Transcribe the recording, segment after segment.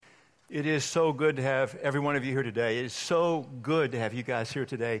It is so good to have every one of you here today. It is so good to have you guys here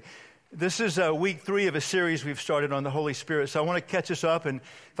today. This is week 3 of a series we've started on the Holy Spirit. So I want to catch us up, and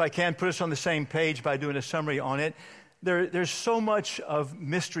if I can, put us on the same page by doing a summary on it. There's so much of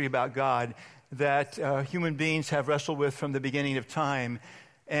mystery about God that human beings have wrestled with from the beginning of time.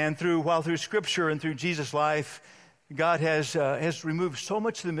 And through Scripture and through Jesus' life, God has removed so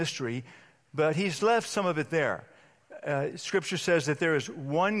much of the mystery, but He's left some of it there. Scripture says that there is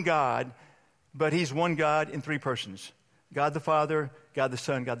one God, but He's one God in 3 persons. God the Father, God the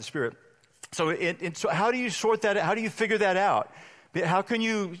Son, God the Spirit. So how do you sort that out? How do you figure that out? How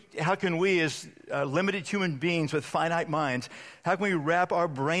can we as limited human beings with finite minds, how can we wrap our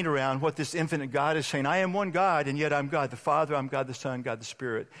brain around what this infinite God is saying? I am one God, and yet I'm God the Father, I'm God the Son, God the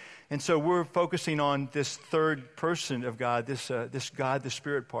Spirit. And so we're focusing on this third person of God, this God the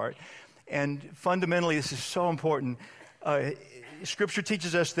Spirit part. And fundamentally, this is so important. Scripture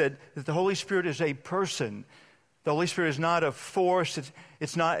teaches us that the Holy Spirit is a person. The Holy Spirit is not a force.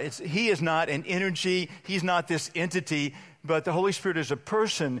 He is not an energy. He's not this entity. But the Holy Spirit is a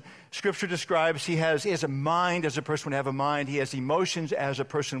person. Scripture describes he has a mind as a person would have a mind. He has emotions as a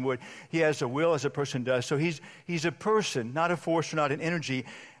person would. He has a will as a person does. So he's a person, not a force or not an energy.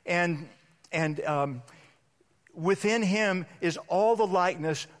 And within him is all the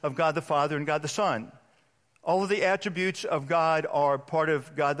likeness of God the Father and God the Son. All of the attributes of God are part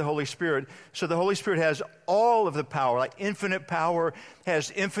of God the Holy Spirit. So the Holy Spirit has all of the power, like infinite power, has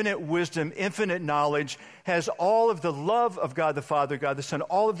infinite wisdom, infinite knowledge, has all of the love of God the Father, God the Son,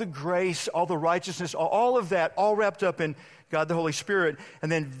 all of the grace, all the righteousness, all of that, all wrapped up in God the Holy Spirit. And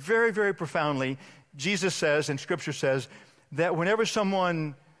then very, very profoundly, Jesus says, and Scripture says, that whenever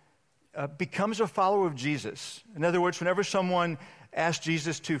someone becomes a follower of Jesus, in other words, whenever someone asks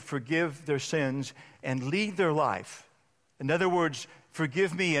Jesus to forgive their sins and lead their life, in other words,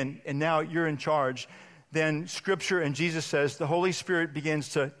 forgive me and now you're in charge, then Scripture and Jesus says the Holy Spirit begins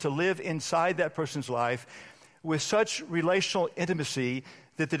to live inside that person's life with such relational intimacy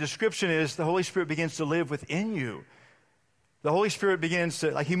that the description is the Holy Spirit begins to live within you. The Holy Spirit begins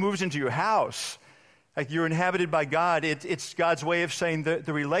to, like He moves into your house. Like you're inhabited by God. It's God's way of saying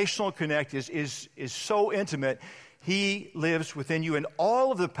the relational connect is so intimate. He lives within you, and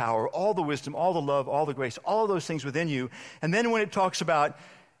all of the power, all the wisdom, all the love, all the grace, all of those things within you. And then when it talks about,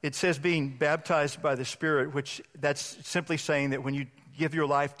 it says being baptized by the Spirit, which that's simply saying that when you give your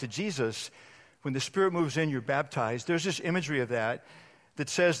life to Jesus, when the Spirit moves in, you're baptized. There's this imagery of that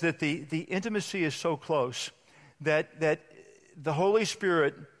says that the intimacy is so close that the Holy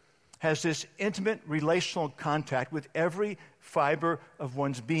Spirit has this intimate relational contact with every fiber of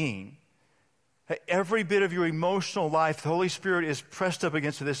one's being. Every bit of your emotional life, the Holy Spirit is pressed up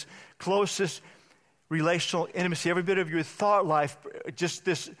against this closest relational intimacy. Every bit of your thought life, just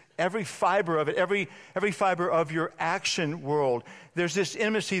this, every fiber of it, every fiber of your action world. There's this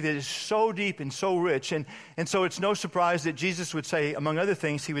intimacy that is so deep and so rich. And so it's no surprise that Jesus would say, among other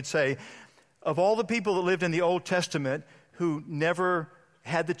things, He would say, of all the people that lived in the Old Testament who never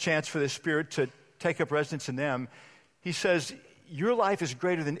had the chance for the Spirit to take up residence in them, He says, your life is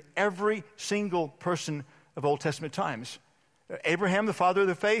greater than every single person of Old Testament times. Abraham, the father of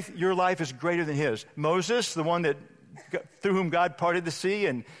the faith, your life is greater than his. Moses, the one through whom God parted the sea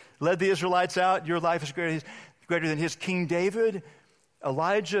and led the Israelites out, your life is greater than his. King David,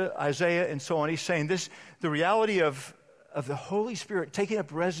 Elijah, Isaiah, and so on. He's saying this, the reality of the Holy Spirit taking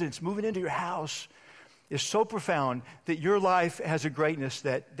up residence, moving into your house, is so profound that your life has a greatness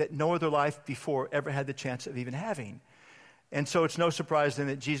that no other life before ever had the chance of even having. And so it's no surprise then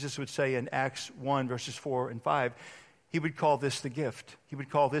that Jesus would say in Acts 1, verses 4 and 5, He would call this the gift. He would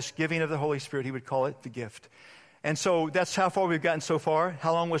call this giving of the Holy Spirit, He would call it the gift. And so that's how far we've gotten so far.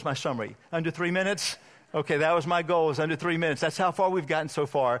 How long was my summary? Under 3 minutes? Okay, that was my goal, is under 3 minutes. That's how far we've gotten so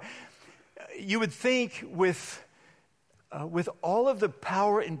far. You would think with all of the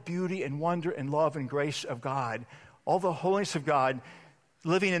power and beauty and wonder and love and grace of God, all the holiness of God,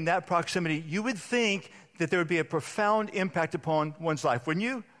 living in that proximity, you would think that there would be a profound impact upon one's life, wouldn't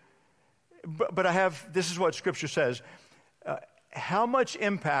you? But this is what Scripture says. How much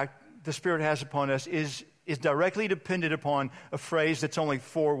impact the Spirit has upon us is directly dependent upon a phrase that's only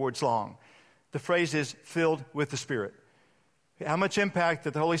 4 words long. The phrase is filled with the Spirit. How much impact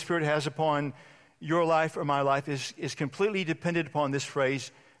that the Holy Spirit has upon your life or my life is completely dependent upon this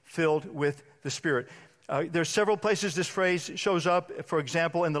phrase, filled with the Spirit. There's several places this phrase shows up. For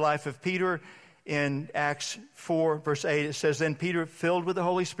example, in the life of Peter, in Acts 4, verse 8, it says, then Peter, filled with the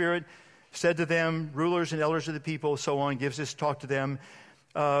Holy Spirit, said to them, rulers and elders of the people, so on, gives this talk to them.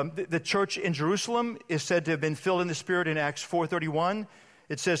 The church in Jerusalem is said to have been filled in the Spirit in Acts 4:31.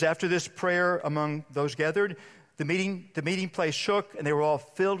 It says, after this prayer among those gathered, the meeting place shook, and they were all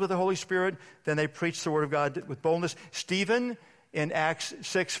filled with the Holy Spirit. Then they preached the word of God with boldness. Stephen, in Acts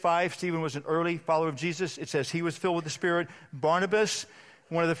 6:5, Stephen was an early follower of Jesus. It says he was filled with the Spirit. Barnabas,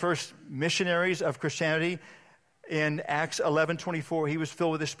 one of the first missionaries of Christianity, in Acts 11:24, he was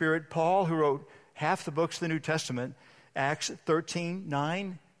filled with the Spirit. Paul, who wrote half the books of the New Testament, Acts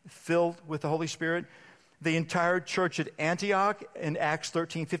 13:9, filled with the Holy Spirit. The entire church at Antioch in Acts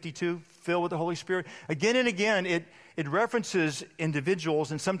 13:52, filled with the Holy Spirit. Again and again, it references individuals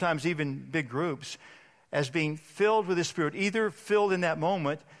and sometimes even big groups as being filled with the Spirit, either filled in that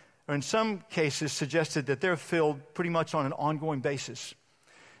moment or in some cases suggested that they're filled pretty much on an ongoing basis.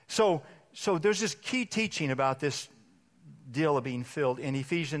 So there's this key teaching about this deal of being filled in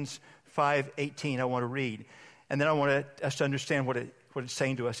Ephesians 5:18 I want to read. And then I want us to understand what it's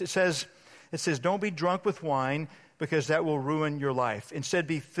saying to us. It says, don't be drunk with wine because that will ruin your life. Instead,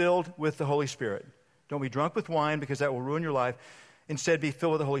 be filled with the Holy Spirit. Don't be drunk with wine because that will ruin your life. Instead, be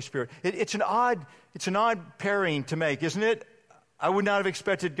filled with the Holy Spirit. It's an odd pairing to make, isn't it? I would not have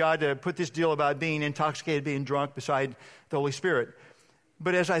expected God to put this deal about being intoxicated, being drunk beside the Holy Spirit.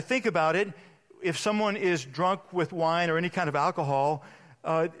 But as I think about it, if someone is drunk with wine or any kind of alcohol,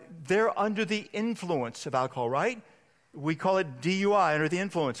 they're under the influence of alcohol, right? We call it DUI, under the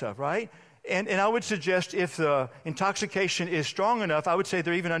influence of, right? And I would suggest if the intoxication is strong enough, I would say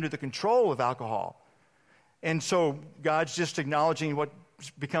they're even under the control of alcohol. And so God's just acknowledging what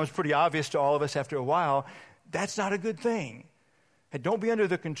becomes pretty obvious to all of us after a while. That's not a good thing. And don't be under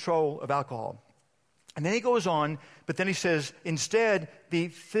the control of alcohol. And then he goes on, but then he says, instead, be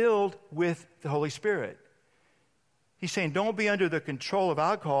filled with the Holy Spirit. He's saying, don't be under the control of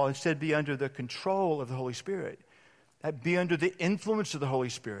alcohol. Instead, be under the control of the Holy Spirit. Be under the influence of the Holy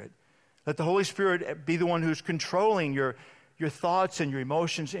Spirit. Let the Holy Spirit be the one who's controlling your thoughts and your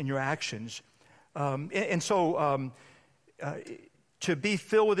emotions and your actions. So to be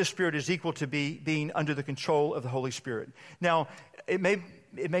filled with the Spirit is equal to being under the control of the Holy Spirit. Now, it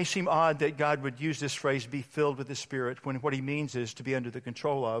may seem odd that God would use this phrase, be filled with the Spirit, when what he means is to be under the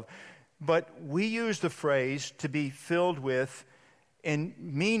control of. But we use the phrase to be filled with in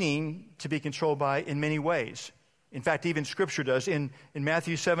meaning to be controlled by in many ways. In fact, even Scripture does. In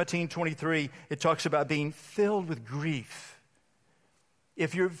Matthew 17:23, it talks about being filled with grief.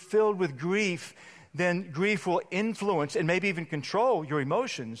 If you're filled with grief, then grief will influence and maybe even control your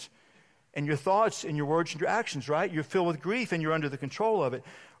emotions and your thoughts and your words and your actions, right? You're filled with grief and you're under the control of it.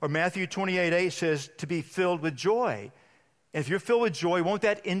 Or Matthew 28:8 says to be filled with joy. And if you're filled with joy, won't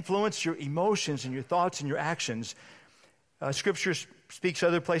that influence your emotions and your thoughts and your actions? Scripture speaks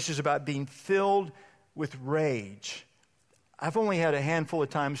other places about being filled with rage. I've only had a handful of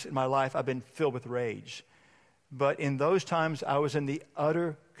times in my life I've been filled with rage. But in those times, I was in the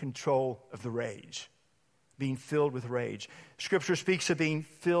utter control of the rage, being filled with rage. Scripture speaks of being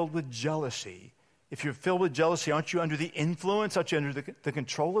filled with jealousy. If you're filled with jealousy, aren't you under the influence? Aren't you under the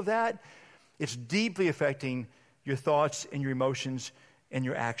control of that? It's deeply affecting your thoughts and your emotions and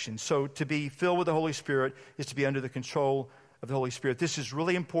your actions. So to be filled with the Holy Spirit is to be under the control of the Holy Spirit. This is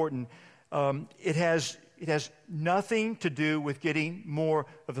really important. It has nothing to do with getting more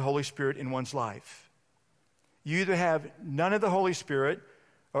of the Holy Spirit in one's life. You either have none of the Holy Spirit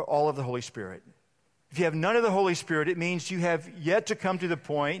or all of the Holy Spirit. If you have none of the Holy Spirit, it means you have yet to come to the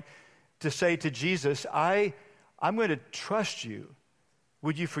point to say to Jesus, I'm going to trust you.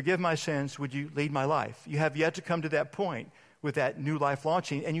 Would you forgive my sins? Would you lead my life? You have yet to come to that point with that new life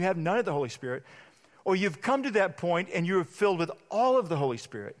launching, and you have none of the Holy Spirit. Or you've come to that point and you're filled with all of the Holy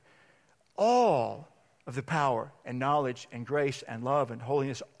Spirit. All of the power and knowledge and grace and love and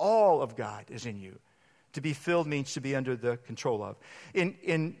holiness, all of God is in you. To be filled means to be under the control of.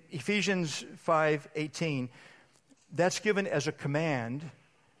 In Ephesians 5:18, that's given as a command,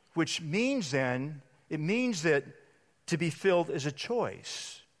 which means then, it means that to be filled is a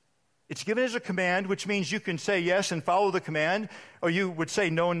choice. It's given as a command, which means you can say yes and follow the command, or you would say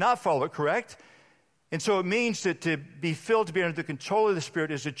no and not follow it, correct? And so it means that to be filled, to be under the control of the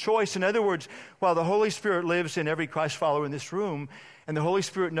Spirit is a choice. In other words, while the Holy Spirit lives in every Christ follower in this room, and the Holy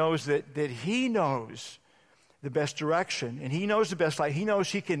Spirit knows that He knows the best direction, and He knows the best life. He knows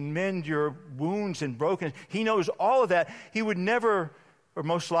He can mend your wounds and brokenness. He knows all of that. He would never, or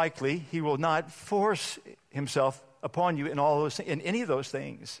most likely, He will not force Himself upon you in any of those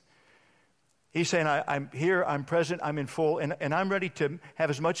things. He's saying, I'm here, I'm present, I'm in full, and I'm ready to have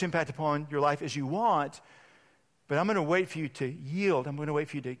as much impact upon your life as you want, but I'm going to wait for you to yield. I'm going to wait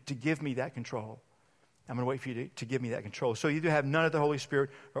for you to give me that control. I'm going to wait for you to give me that control. So you either have none of the Holy Spirit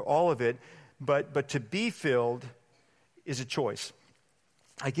or all of it, but to be filled is a choice.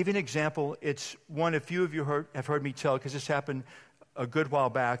 I give you an example. It's one a few of you have heard me tell because this happened a good while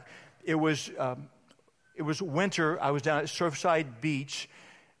back. It was winter. I was down at Surfside Beach.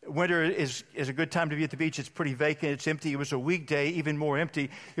 Winter is a good time to be at the beach. It's pretty vacant. It's empty. It was a weekday, even more empty.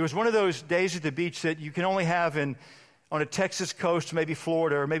 It was one of those days at the beach that you can only have on a Texas coast, maybe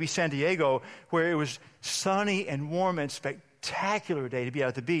Florida or maybe San Diego, where it was sunny and warm and spectacular day to be out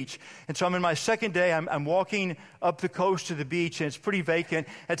at the beach. And so I'm in my second day. I'm walking up the coast to the beach, and it's pretty vacant.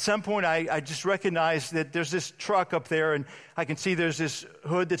 At some point, I just recognize that there's this truck up there, and I can see there's this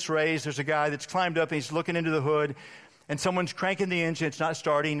hood that's raised. There's a guy that's climbed up, and he's looking into the hood, and someone's cranking the engine. It's not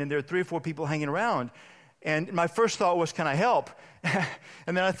starting, and there are 3 or 4 people hanging around. And my first thought was, can I help?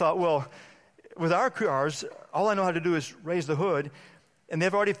 And then I thought, well, with our cars, all I know how to do is raise the hood, and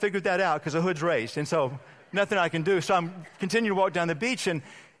they've already figured that out because the hood's raised. And so nothing I can do. So I'm continuing to walk down the beach, and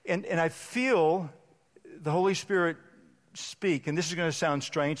I feel the Holy Spirit speak. And this is going to sound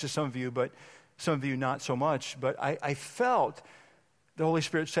strange to some of you, but some of you not so much. But I felt the Holy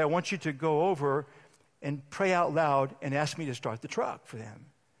Spirit say, I want you to go over and pray out loud and ask me to start the truck for them.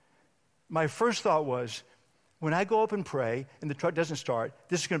 My first thought was, when I go up and pray and the truck doesn't start,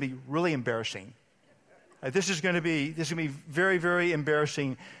 this is going to be really embarrassing. This is going to be very, very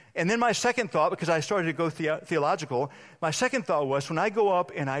embarrassing. And then my second thought, because I started to go theological, my second thought was, when I go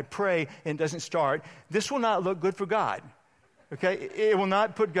up and I pray and it doesn't start, this will not look good for God. Okay? It will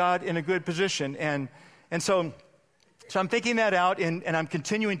not put God in a good position. And so I'm thinking that out, and I'm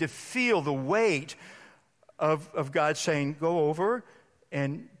continuing to feel the weight of God saying, go over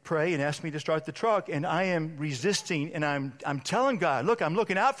and pray and ask me to start the truck. And I am resisting, and I'm telling God, look, I'm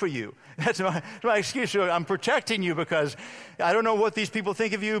looking out for you. That's my excuse. I'm protecting you because I don't know what these people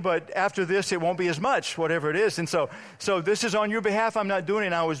think of you, but after this, it won't be as much, whatever it is. And so this is on your behalf. I'm not doing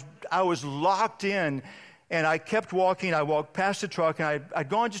it. And I was locked in, and I kept walking. I walked past the truck, and I'd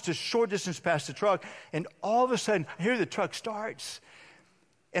gone just a short distance past the truck, and all of a sudden, I hear the truck starts.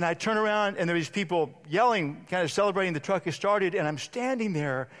 And I turn around, and there are these people yelling, kind of celebrating the truck has started, and I'm standing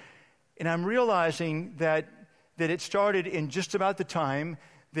there, and I'm realizing that it started in just about the time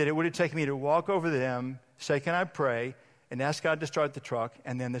that it would have taken me to walk over to them, say, can I pray, and ask God to start the truck,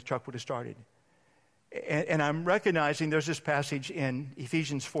 and then the truck would have started. And I'm recognizing there's this passage in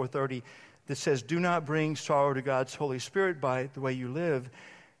Ephesians 4:30 that says, do not bring sorrow to God's Holy Spirit by the way you live.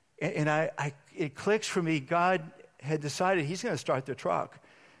 And it clicks for me. God had decided he's going to start the truck.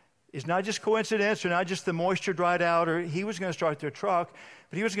 It's not just coincidence or not just the moisture dried out, or he was going to start their truck,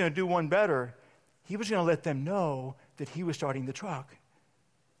 but he was going to do one better. He was going to let them know that he was starting the truck.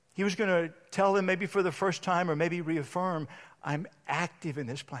 He was going to tell them, maybe for the first time, or maybe reaffirm, I'm active in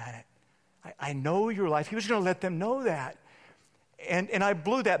this planet. I know your life. He was going to let them know that. And I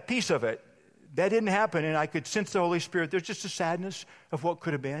blew that piece of it. That didn't happen, and I could sense the Holy Spirit. There's just a sadness of what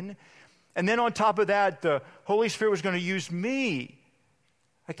could have been. And then on top of that, the Holy Spirit was going to use me.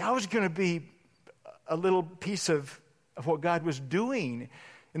 Like I was going to be a little piece of what God was doing.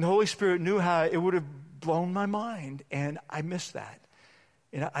 And the Holy Spirit knew how it would have blown my mind. And I missed that.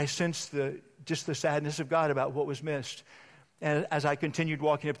 And I sensed just the sadness of God about what was missed. And as I continued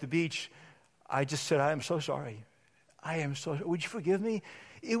walking up the beach, I just said, I am so sorry. I am so sorry. Would you forgive me?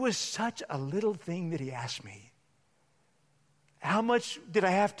 It was such a little thing that he asked me. How much did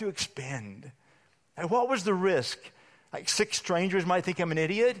I have to expend? And what was the risk? Like 6 strangers might think I'm an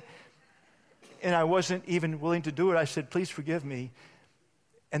idiot. And I wasn't even willing to do it. I said, please forgive me.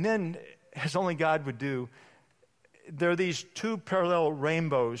 And then, as only God would do, there are these 2 parallel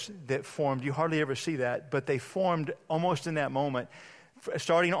rainbows that formed. You hardly ever see that, but they formed almost in that moment,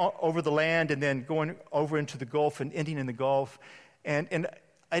 starting over the land and then going over into the Gulf and ending in the Gulf. And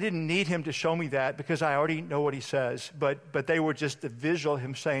I didn't need him to show me that because I already know what he says. But they were just a visual of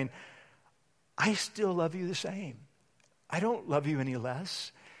him saying, I still love you the same. I don't love you any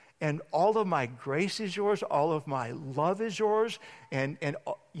less. And all of my grace is yours. All of my love is yours. And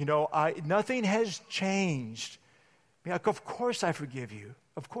nothing has changed. Of course I forgive you.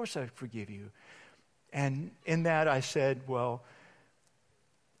 Of course I forgive you. And in that I said, well,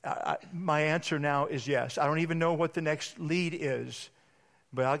 my answer now is yes. I don't even know what the next lead is.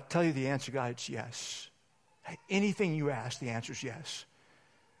 But I'll tell you the answer, God, it's yes. Anything you ask, the answer is yes.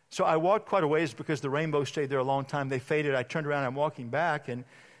 So I walked quite a ways because the rainbow stayed there a long time. They faded. I turned around. I'm walking back and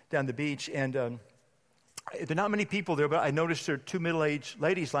down the beach. And there are not many people there, but I noticed there are 2 middle-aged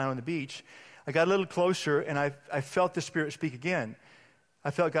ladies lying on the beach. I got a little closer, and I felt the Spirit speak again.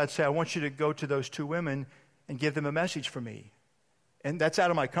 I felt God say, I want you to go to those 2 women and give them a message for me. And that's out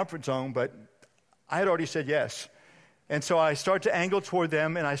of my comfort zone, but I had already said yes. And so I started to angle toward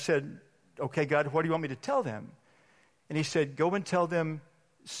them, and I said, okay, God, what do you want me to tell them? And he said, go and tell them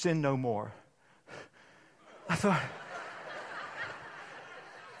sin no more. I thought,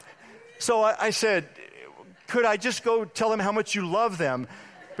 so I said, could I just go tell them how much you love them?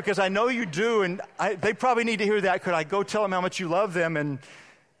 Because I know you do, and they probably need to hear that. Could I go tell them how much you love them? And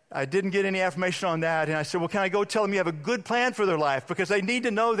I didn't get any affirmation on that. And I said, well, can I go tell them you have a good plan for their life? Because they need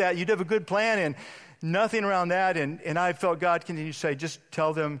to know that. You'd have a good plan, and nothing around that. And I felt God continue to say, just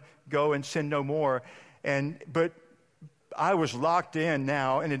tell them, go and sin no more. But I was locked in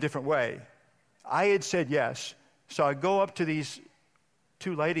now in a different way. I had said yes. So I go up to these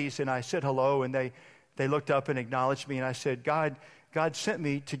two ladies, and I said hello, and they looked up and acknowledged me. And I said, God sent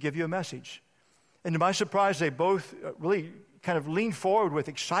me to give you a message. And to my surprise, they both really kind of leaned forward with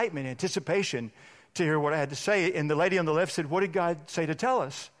excitement, anticipation to hear what I had to say. And the lady on the left said, what did God say to tell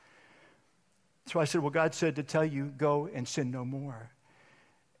us? So I said, well, God said to tell you, go and sin no more.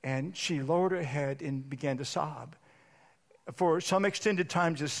 And she lowered her head and began to sob. For some extended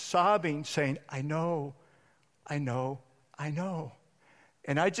time, just sobbing, saying, I know. And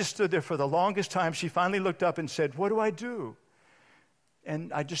I just stood there for the longest time. She finally looked up and said, what do I do?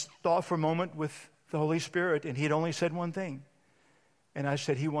 And I just thought for a moment with the Holy Spirit, and he had only said one thing. And I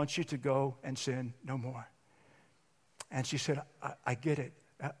said, he wants you to go and sin no more. And she said, I get it.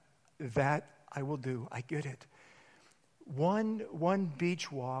 That I will do. I get it. One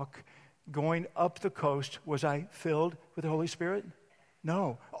beach walk going up the coast, was I filled with the Holy Spirit?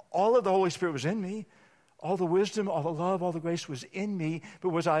 No. All of the Holy Spirit was in me. All the wisdom, all the love, all the grace was in me. But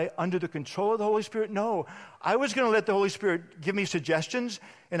was I under the control of the Holy Spirit? No. I was going to let the Holy Spirit give me suggestions,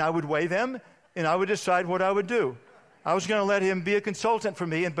 and I would weigh them, and I would decide what I would do. I was going to let him be a consultant for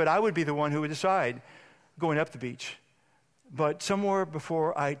me, but I would be the one who would decide going up the beach. But somewhere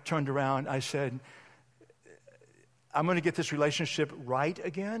before I turned around, I said, I'm going to get this relationship right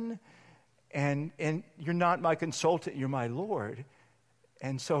again, and you're not my consultant, you're my Lord.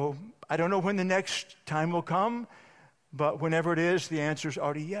 And so I don't know when the next time will come, but whenever it is, the answer is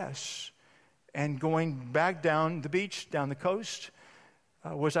already yes. And going back down the beach, down the coast,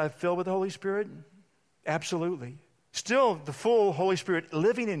 was I filled with the Holy Spirit? Absolutely. Still the full Holy Spirit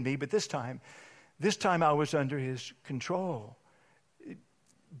living in me, but this time I was under his control.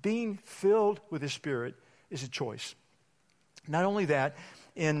 Being filled with his Spirit is a choice. Not only that,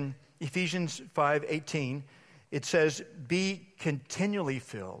 in Ephesians 5:18, it says, be continually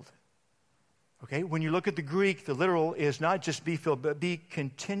filled. Okay? When you look at the Greek, the literal is not just be filled, but be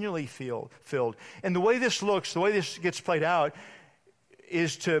continually filled. And the way this looks, the way this gets played out,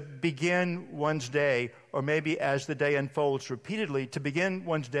 is to begin one's day, or maybe as the day unfolds repeatedly, to begin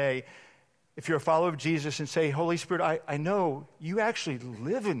one's day, if you're a follower of Jesus, and say, Holy Spirit, I know you actually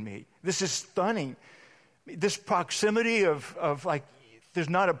live in me. This is stunning. This proximity of like, there's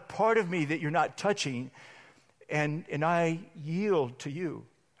not a part of me that you're not touching, and I yield to you.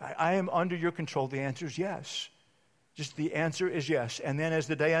 I am under your control. The answer is yes. Just the answer is yes. And then as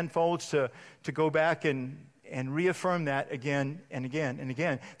the day unfolds, to go back and reaffirm that again and again and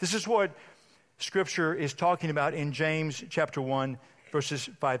again. This is what Scripture is talking about in James chapter 1, verses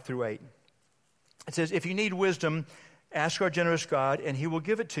 5 through 8. It says, if you need wisdom, ask our generous God, and he will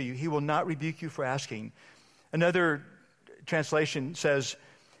give it to you. He will not rebuke you for asking. Another translation says,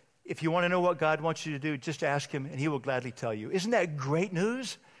 if you want to know what God wants you to do, just ask him, and he will gladly tell you. Isn't that great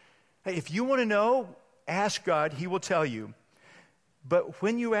news? Hey, if you want to know, ask God, he will tell you. But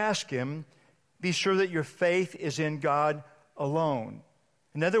when you ask him, be sure that your faith is in God alone.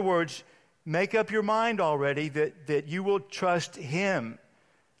 In other words, make up your mind already that you will trust him.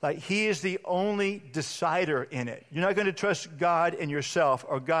 Like he is the only decider in it. You're not going to trust God and yourself,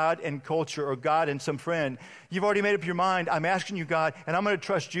 or God and culture, or God and some friend. You've already made up your mind. I'm asking you, God, and I'm going to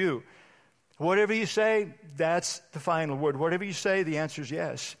trust you. Whatever you say, that's the final word. Whatever you say, the answer is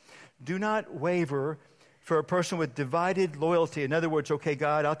yes. Do not waver. For a person with divided loyalty, in other words, okay,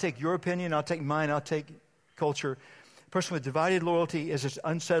 God, I'll take your opinion, I'll take mine, I'll take culture. A person with divided loyalty is as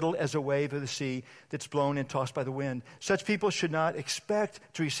unsettled as a wave of the sea that's blown and tossed by the wind. Such people should not expect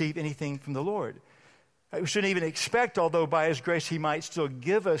to receive anything from the Lord. We shouldn't even expect, although by his grace he might still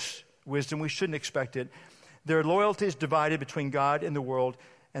give us wisdom, we shouldn't expect it. Their loyalty is divided between God and the world,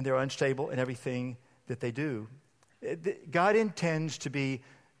 and they're unstable in everything that they do. God intends to be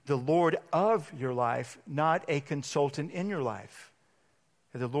the Lord of your life, not a consultant in your life.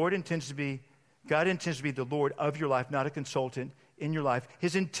 God intends to be the Lord of your life, not a consultant in your life.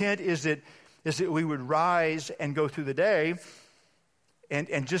 His intent is that we would rise and go through the day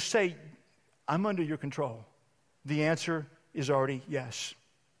and just say, I'm under your control. The answer is already yes.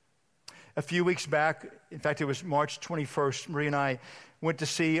 A few weeks back, in fact, it was March 21st, Marie and I went to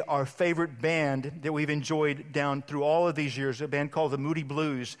see our favorite band that we've enjoyed down through all of these years, a band called the Moody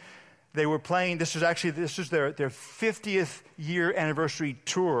Blues. They were playing, this was their 50th year anniversary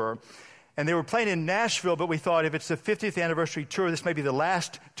tour. And they were playing in Nashville, but we thought if it's the 50th anniversary tour, this may be the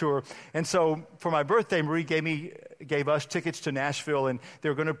last tour. And so for my birthday, Marie gave us tickets to Nashville, and they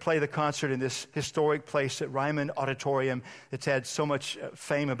were going to play the concert in this historic place at Ryman Auditorium that's had so much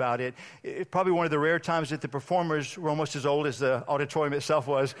fame about it. It's probably one of the rare times that the performers were almost as old as the auditorium itself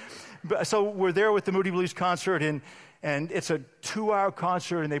was. So we're there with the Moody Blues concert, and it's a 2-hour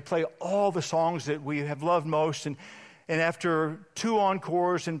concert, and they play all the songs that we have loved most. And after 2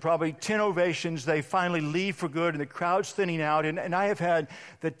 encores and probably 10 ovations, they finally leave for good, and the crowd's thinning out. And I have had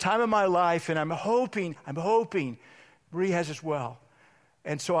the time of my life, and I'm hoping Marie has as well.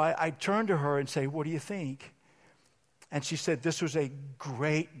 And so I turn to her and say, what do you think? And she said, this was a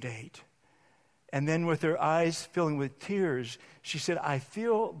great date. And then with her eyes filling with tears, she said, I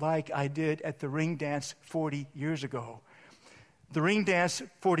feel like I did at the ring dance 40 years ago. The ring dance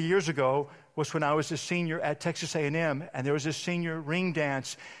 40 years ago was when I was a senior at Texas A&M, and there was a senior ring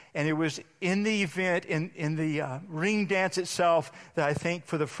dance. And it was in the event, in the ring dance itself, that I think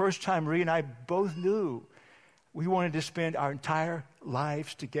for the first time, Marie and I both knew we wanted to spend our entire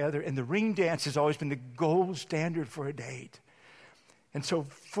lives together. And the ring dance has always been the gold standard for a date. And so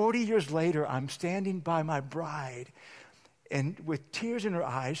 40 years later, I'm standing by my bride, and with tears in her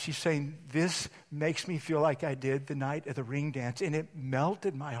eyes, she's saying, this makes me feel like I did the night of the ring dance. And it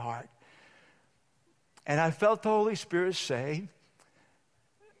melted my heart. And I felt the Holy Spirit say,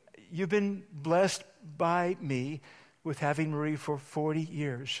 you've been blessed by me with having Marie for 40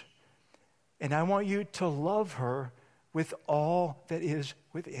 years. And I want you to love her with all that is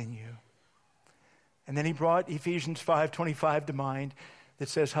within you. And then he brought Ephesians 5:25 to mind that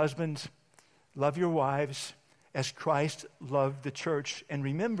says, husbands, love your wives as Christ loved the church. And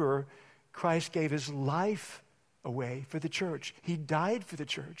remember, Christ gave his life away for the church. He died for the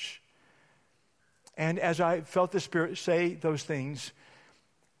church. And as I felt the Spirit say those things,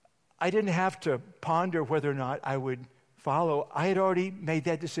 I didn't have to ponder whether or not I would follow. I had already made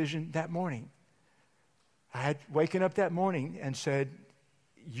that decision that morning. I had waken up that morning and said,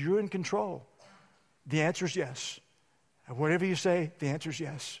 you're in control. The answer is yes. Whatever you say, the answer is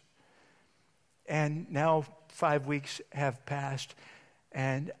yes. And now 5 weeks have passed,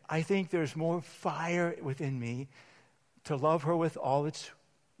 and I think there's more fire within me to love her with all that's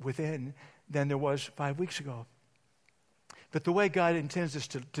within than there was 5 weeks ago. But the way God intends us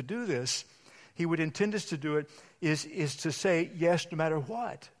to do this, he would intend us to do it is to say yes no matter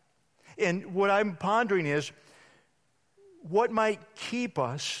what. And what I'm pondering is, what might keep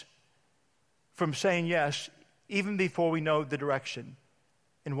us from saying yes even before we know the direction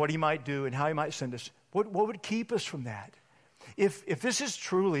and what he might do and how he might send us? What would keep us from that? If this is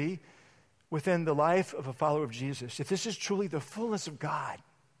truly within the life of a follower of Jesus, if this is truly the fullness of God,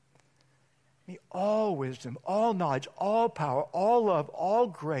 all wisdom, all knowledge, all power, all love, all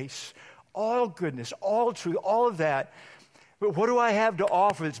grace, all goodness, all truth, all of that. But what do I have to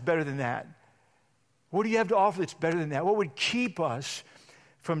offer that's better than that? What do you have to offer that's better than that? What would keep us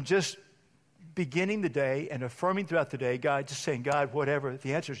from just beginning the day and affirming throughout the day, God, just saying, God, whatever?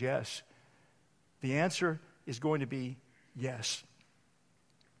 The answer is yes. The answer is going to be yes.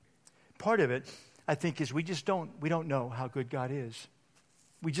 Part of it, I think, is we don't know how good God is.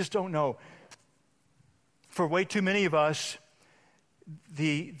 We just don't know. For way too many of us,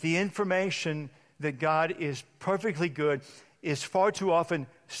 the information that God is perfectly good is far too often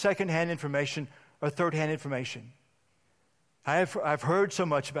secondhand information or third-hand information. I've heard so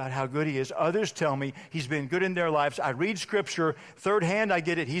much about how good he is. Others tell me he's been good in their lives. I read Scripture. Third hand, I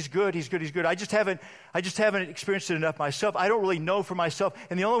get it. He's good, he's good, he's good. I just haven't experienced it enough myself. I don't really know for myself.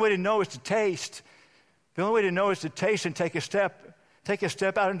 And the only way to know is to taste. The only way to know is to taste and take a step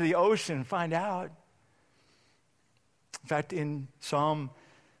out into the ocean and find out. In fact, in Psalm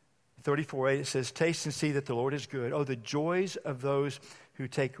 34:8, it says, taste and see that the Lord is good. Oh, the joys of those who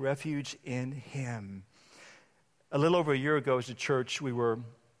take refuge in him. A little over a year ago as a church, we were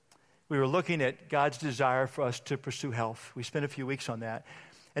looking at God's desire for us to pursue health. We spent a few weeks on that.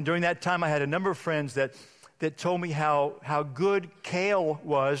 And during that time, I had a number of friends that told me how good kale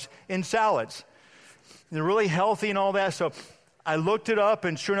was in salads. And they're really healthy and all that. So I looked it up,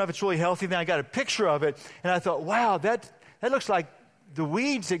 and sure enough, it's really healthy. Then I got a picture of it, and I thought, wow, that looks like the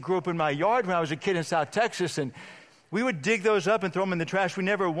weeds that grew up in my yard when I was a kid in South Texas. And we would dig those up and throw them in the trash. We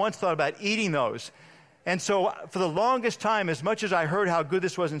never once thought about eating those. And so for the longest time, as much as I heard how good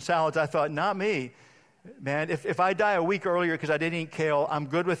this was in salads, I thought, not me. Man, if I die a week earlier because I didn't eat kale, I'm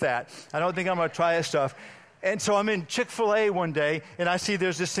good with that. I don't think I'm going to try this stuff. And so I'm in Chick-fil-A one day, and I see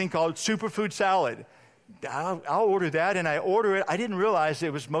there's this thing called superfood salad. I'll order that, and I order it. I didn't realize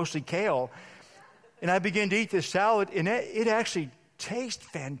it was mostly kale. And I begin to eat this salad, and it actually tastes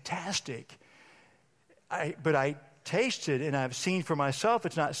fantastic. But I tasted, and I've seen for myself,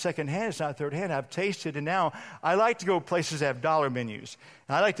 it's not secondhand, it's not thirdhand. I've tasted, and now I like to go places that have dollar menus.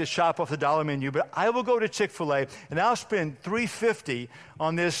 And I like to shop off the dollar menu, but I will go to Chick-fil-A, and I'll spend $3.50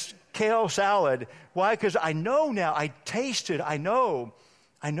 on this kale salad. Why? Because I know now, I tasted, I know.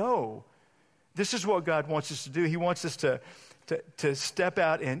 This is what God wants us to do. He wants us to step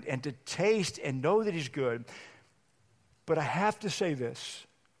out and to taste and know that He's good. But I have to say this,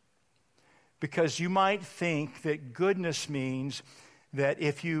 because you might think that goodness means that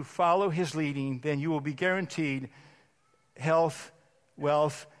if you follow His leading, then you will be guaranteed health,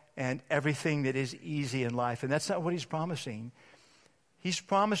 wealth, and everything that is easy in life. And that's not what He's promising. He's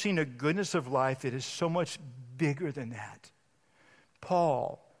promising a goodness of life that is so much bigger than that.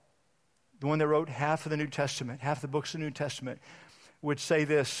 Paul, the one that wrote half of the New Testament, half the books of the New Testament, would say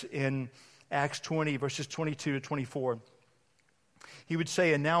this in Acts 20, verses 22 to 24. He would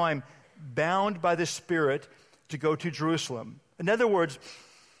say, "And now I'm bound by the Spirit to go to Jerusalem." In other words,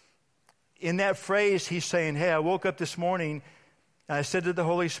 in that phrase, he's saying, hey, I woke up this morning and I said to the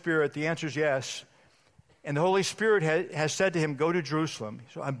Holy Spirit, the answer is yes. And the Holy Spirit has said to him, go to Jerusalem.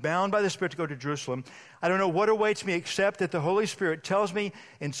 So I'm bound by the Spirit to go to Jerusalem. I don't know what awaits me except that the Holy Spirit tells me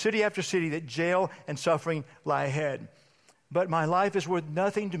in city after city that jail and suffering lie ahead. But my life is worth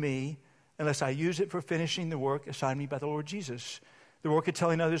nothing to me unless I use it for finishing the work assigned me by the Lord Jesus. The work of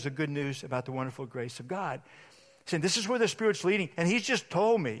telling others the good news about the wonderful grace of God. Saying, this is where the Spirit's leading. And He's just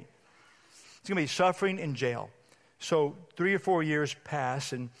told me it's going to be suffering in jail. So 3 or 4 years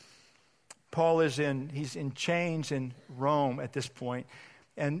pass, and Paul he's in chains in Rome at this point.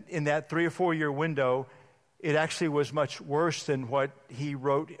 And in that 3 or 4 year window, it actually was much worse than what he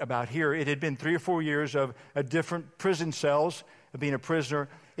wrote about here. It had been 3 or 4 years of different prison cells, of being a prisoner.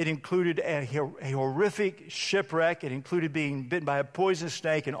 It included a horrific shipwreck. It included being bitten by a poisonous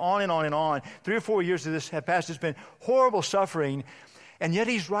snake, and on and on and on. 3 or 4 years of this have passed. It's been horrible suffering. And yet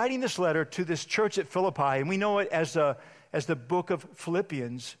he's writing this letter to this church at Philippi, and we know it as the book of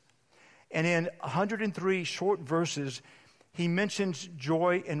Philippians. And in 103 short verses, he mentions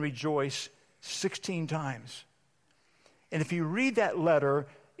joy and rejoice 16 times. And if you read that letter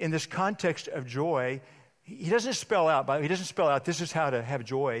in this context of joy, he doesn't spell out this is how to have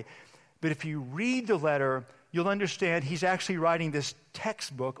joy. But if you read the letter, you'll understand he's actually writing this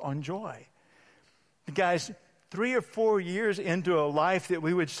textbook on joy. The guy's 3 or 4 years into a life that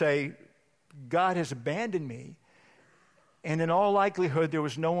we would say, God has abandoned me. And in all likelihood, there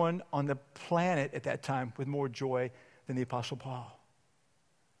was no one on the planet at that time with more joy than the Apostle Paul.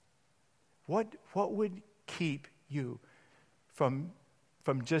 What would keep you from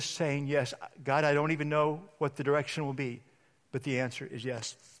just saying, yes, God, I don't even know what the direction will be, but the answer is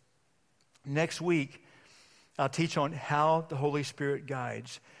yes. Next week, I'll teach on how the Holy Spirit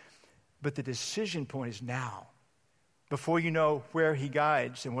guides, but the decision point is now. Before you know where He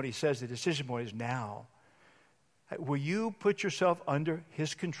guides and what He says, the decision point is now. Will you put yourself under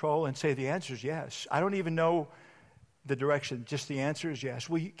His control and say the answer is yes? I don't even know the direction, just the answer is yes.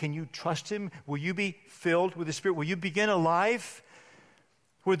 Can you trust Him? Will you be filled with the Spirit? Will you begin a life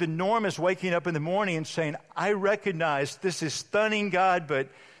where the norm is waking up in the morning and saying, I recognize this is stunning, God, but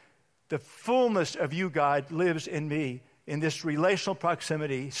the fullness of you, God, lives in me in this relational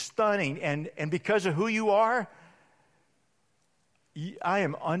proximity, stunning. And because of who you are, I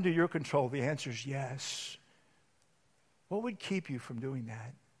am under your control. The answer is yes. What would keep you from doing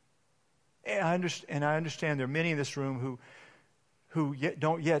that? And I understand there are many in this room who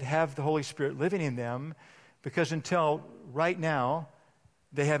don't yet have the Holy Spirit living in them, because until right now,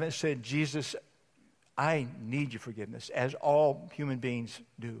 they haven't said, Jesus, I need your forgiveness, as all human beings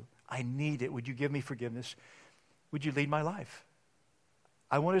do. I need it. Would you give me forgiveness? Would you lead my life?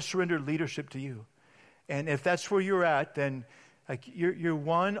 I want to surrender leadership to you. And if that's where you're at, then you're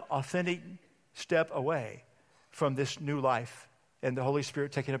one authentic step away from this new life and the Holy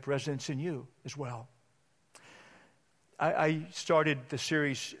Spirit taking up residence in you as well. I started the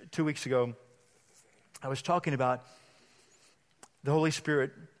series 2 weeks ago. I was talking about the Holy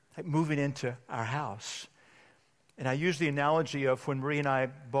Spirit moving into our house. And I used the analogy of when Marie and I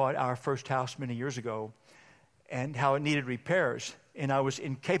bought our first house many years ago and how it needed repairs, and I was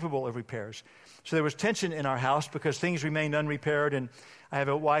incapable of repairs. So there was tension in our house because things remained unrepaired, and I have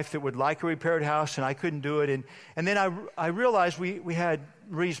a wife that would like a repaired house, and I couldn't do it. And then I realized we had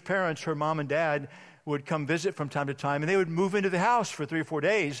Marie's parents, her mom and dad, would come visit from time to time, and they would move into the house for 3 or 4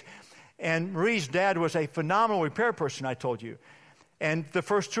 days. And Marie's dad was a phenomenal repair person, I told you. And the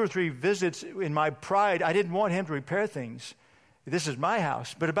first 2 or 3 visits, in my pride, I didn't want him to repair things. This is my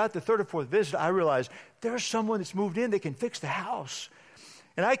house. But about the 3rd or 4th visit, I realized there's someone that's moved in that can fix the house.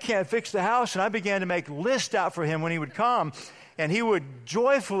 And I can't fix the house. And I began to make lists out for him when he would come. And he would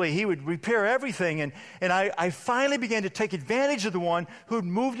repair everything. And I finally began to take advantage of the one who'd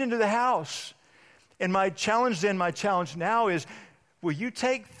moved into the house. And my challenge now is, will you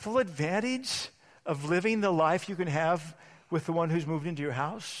take full advantage of living the life you can have with the one who's moved into your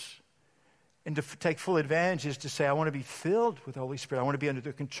house? And to take full advantage is to say, I want to be filled with the Holy Spirit. I want to be under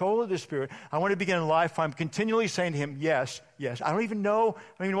the control of the Spirit. I want to begin a life where I'm continually saying to him, yes, yes. I don't even know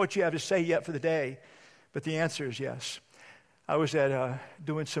what you have to say yet for the day, but the answer is yes. I was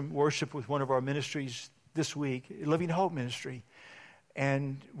doing some worship with one of our ministries this week, Living Hope Ministry,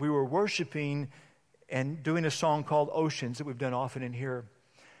 and we were worshiping and doing a song called Oceans that we've done often in here.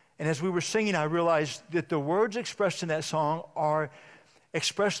 And as we were singing, I realized that the words expressed in that song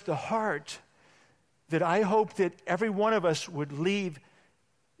express the heart that I hope that every one of us would leave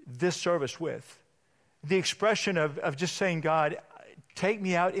this service with. The expression of just saying, God, take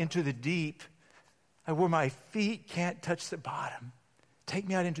me out into the deep where my feet can't touch the bottom. Take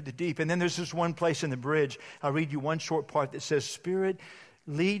me out into the deep. And then there's this one place in the bridge. I'll read you one short part that says, Spirit,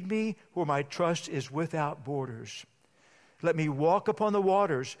 lead me where my trust is without borders. Let me walk upon the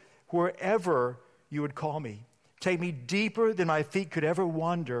waters wherever you would call me. Take me deeper than my feet could ever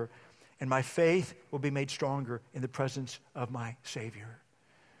wander, and my faith will be made stronger in the presence of my Savior.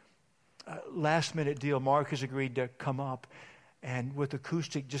 Last minute deal, Mark has agreed to come up and with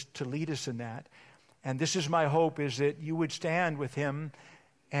acoustic just to lead us in that. And this is my hope, is that you would stand with him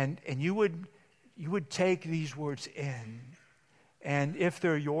and you would take these words in. And if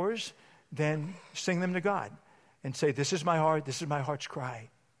they're yours, then sing them to God and say, this is my heart, this is my heart's cry.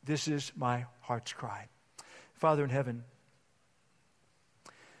 This is my heart's cry. Father in heaven,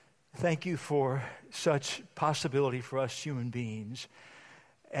 thank you for such possibility for us human beings,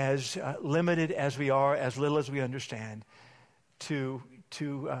 as limited as we are, as little as we understand, to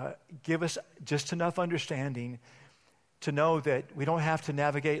give us just enough understanding to know that we don't have to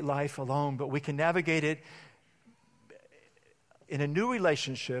navigate life alone, but we can navigate it in a new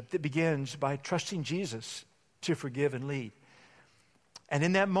relationship that begins by trusting Jesus to forgive and lead. And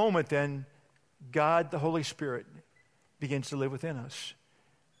in that moment, then, God, the Holy Spirit, begins to live within us.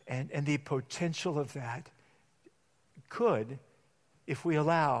 And the potential of that could, if we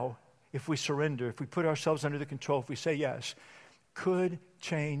allow, if we surrender, if we put ourselves under the control, if we say yes, could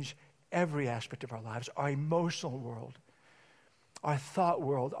change every aspect of our lives, our emotional world, our thought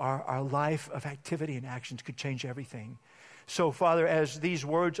world, our life of activity and actions could change everything. So, Father, as these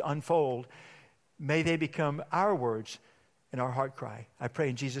words unfold, may they become our words and our heart cry. I pray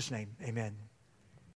in Jesus' name, amen.